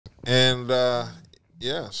And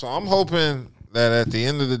yeah, so I'm hoping that at the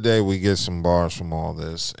end of the day we get some bars from all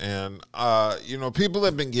this. And you know, people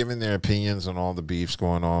have been giving their opinions on all the beefs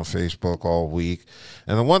going on Facebook all week.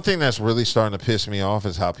 And the one thing that's really starting to piss me off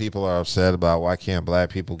is how people are upset about why can't black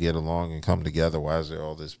people get along and come together? Why is there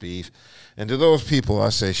all this beef? And to those people, I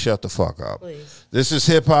say, shut the fuck up. Please. This is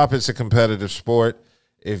hip hop. It's a competitive sport.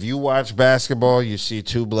 If you watch basketball, you see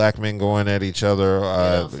two black men going at each other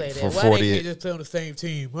for 48. Why they can't just play on the same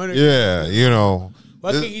team? Yeah, you know.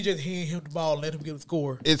 Why can't you just hand him the ball and let him get a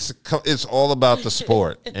score? It's all about the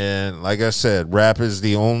sport. And like I said, rap is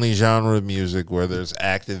the only genre of music where there's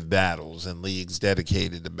active battles and leagues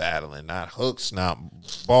dedicated to battling. Not hooks, not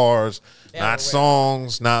bars, not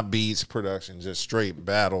songs, not beats, production, just straight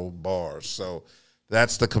battle bars. So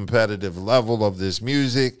that's the competitive level of this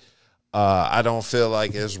music. I don't feel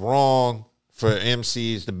like it's wrong for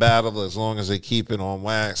MCs to battle as long as they keep it on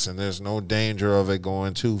wax and there's no danger of it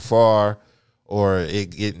going too far or it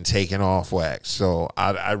getting taken off wax. So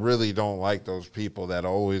I really don't like those people that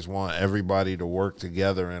always want everybody to work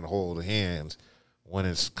together and hold hands when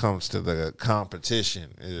it comes to the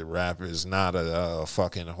competition. Rap is not a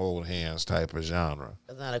fucking hold hands type of genre.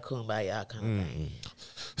 It's not a kumbaya kind of thing.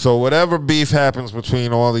 So whatever beef happens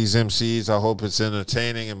between all these MCs, I hope it's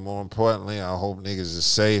entertaining, and more importantly, I hope niggas is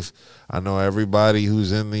safe. I know everybody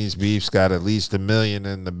who's in these beefs got at least $1 million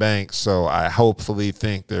in the bank, so I hopefully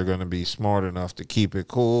think they're going to be smart enough to keep it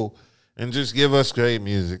cool and just give us great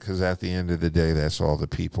music, because at the end of the day, that's all the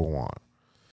people want.